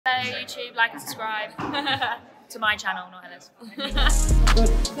Hello YouTube, like and subscribe to my channel, not Ella's.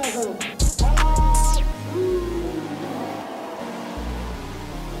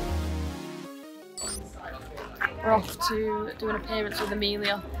 We're off to do an appearance with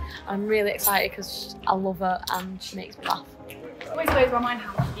Amelia. I'm really excited because I love her and she makes me laugh. Always blows my mind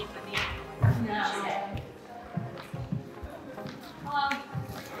how much people in the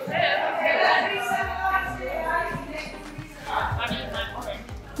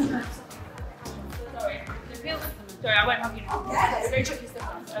Sorry, I won't have you now. Very tricky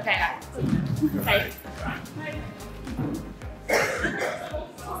stuff. Okay, okay.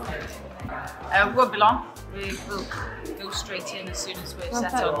 Won't be long. We will go straight in as soon as we're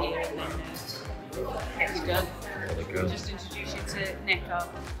set up here and then get to go. We'll just introduce you to Nick.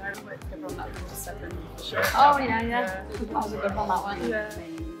 Oh yeah. That was a good one, that one. Yeah.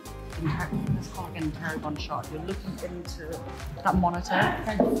 It's called an interrogation shot. You're looking into that monitor.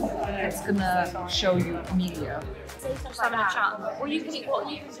 It's gonna show you Amelia. Just having a chat. Well, you could what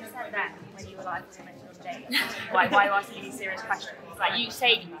you could have said then when you were like why are you asking these serious questions? Like you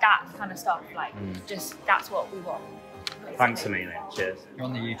say that kind of stuff. Like just that's what we want. Thanks, Amelia. Cheers. You're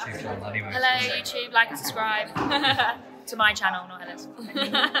on the YouTube channel anyway. Hello YouTube, like and subscribe to my channel, not Ella's.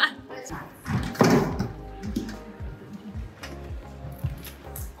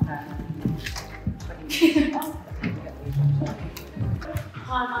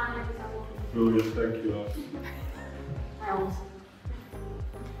 Hi, my name is Amelia. Brilliant, thank you.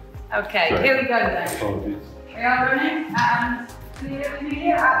 Okay, here we go then. Apologies. We are running and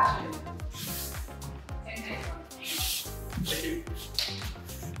Amelia, action. Thank you.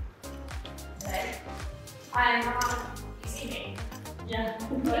 Hi, you see me? Yeah.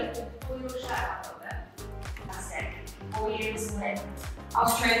 Pull your shirt out a little bit. That's it. All you swim. I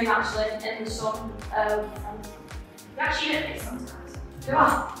was training actually in the sun. You actually hit me sometimes. Do I?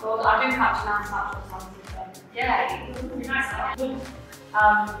 Well, I do catch nice natural times. Yeah, you can be nice like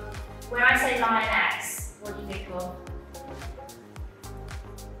that. When I say lioness, what do you think of?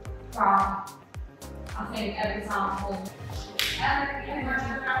 I think every time I pull. Yeah,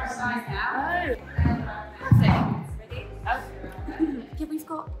 we've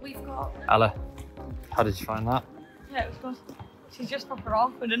got. Ella, how did you find that? Yeah, it was good. She's just proper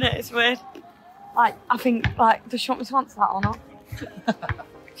awkward, isn't it? It's weird. Like, I think, like, does she want me to answer that or not?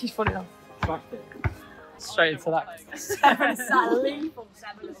 She's funny though. Straight into that. 7 lethal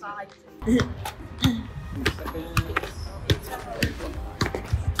 7 aside.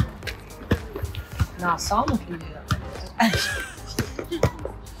 Nah, Salma can do that.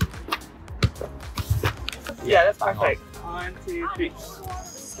 Yeah, that's perfect. 1, 2, 3.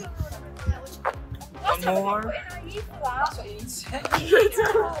 One more. That's what you need to say.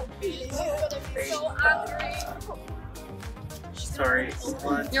 So angry. Sorry.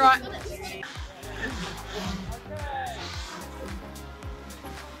 You're right.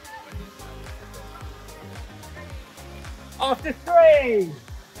 After 3.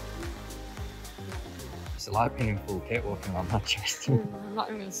 It's like being in full kit walking around Manchester. I'm not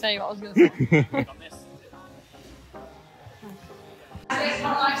even going to say what I was going to say.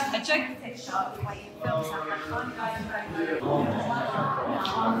 A joke.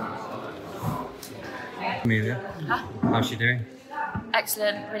 Amelia, how's she doing?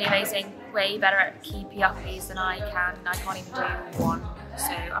 Excellent, really amazing. Way better at keepy uppies than I can. I can't even do one,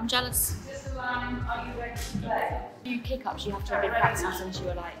 so I'm jealous. You kick ups, you have to have been practicing since you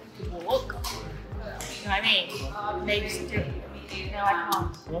were like walk. You know what I mean? Maybe some do. No, I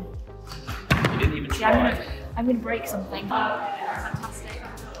can't. You didn't even See, I'm try. gonna break something. Fantastic.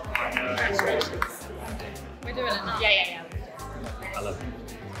 Congratulations. We're doing it now. Yeah. Ella,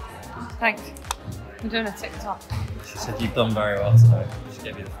 Thanks. I'm doing a TikTok. she said you've done very well today. She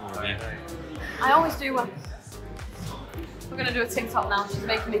gave you the full review. I always do well. We're going to do a TikTok now. She's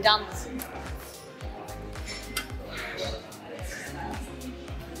making me dance.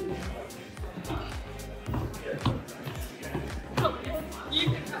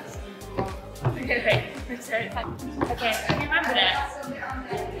 Okay, have you remembered it?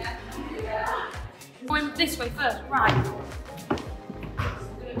 Going this way first, right.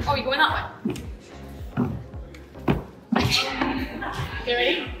 Oh, you're going that way? You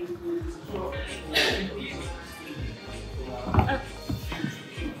ready?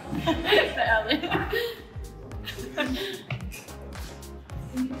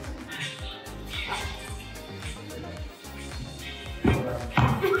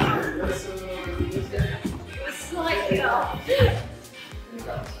 Slightly off.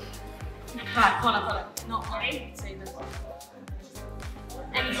 Right, come on. Not ready. Say this.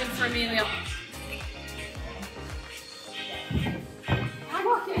 Anything for Amelia. I'm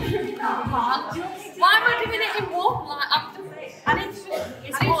walking. Why am I doing it in one? Like, I need to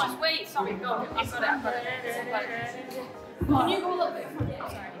just wait. Sorry, go. I've got it. Can you go a little bit from here?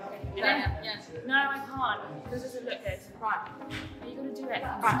 Sorry. Yeah. No, I can't. Because it doesn't look good. Right. Are you going to do it?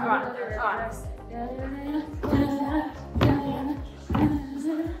 Right.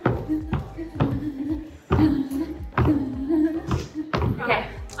 Okay.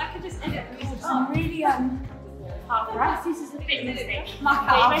 I could just edit because I'm really half breath. This is a bit mistake.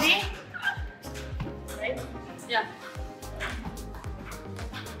 Are you ready? Ready? Yeah.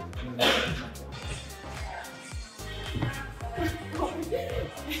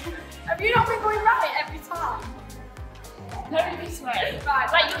 Have you not been going right every time? No, this way.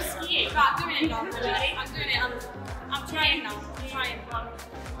 Right. Like you're skiing. Right, I'm doing it now. Ready? I'm doing it. I'm trying now. I'm trying. One.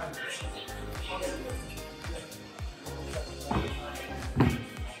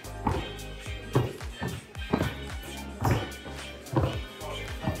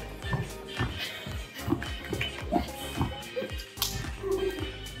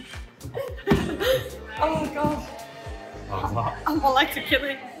 Oh my god. My legs are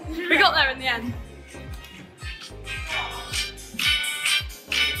killing. We got there in the end.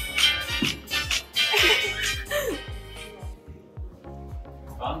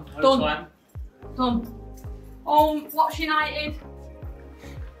 Done. Done. Watch United.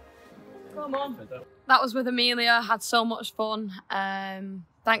 Come on. That was with Amelia. Had so much fun.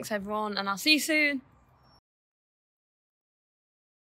 Thanks everyone, and I'll see you soon.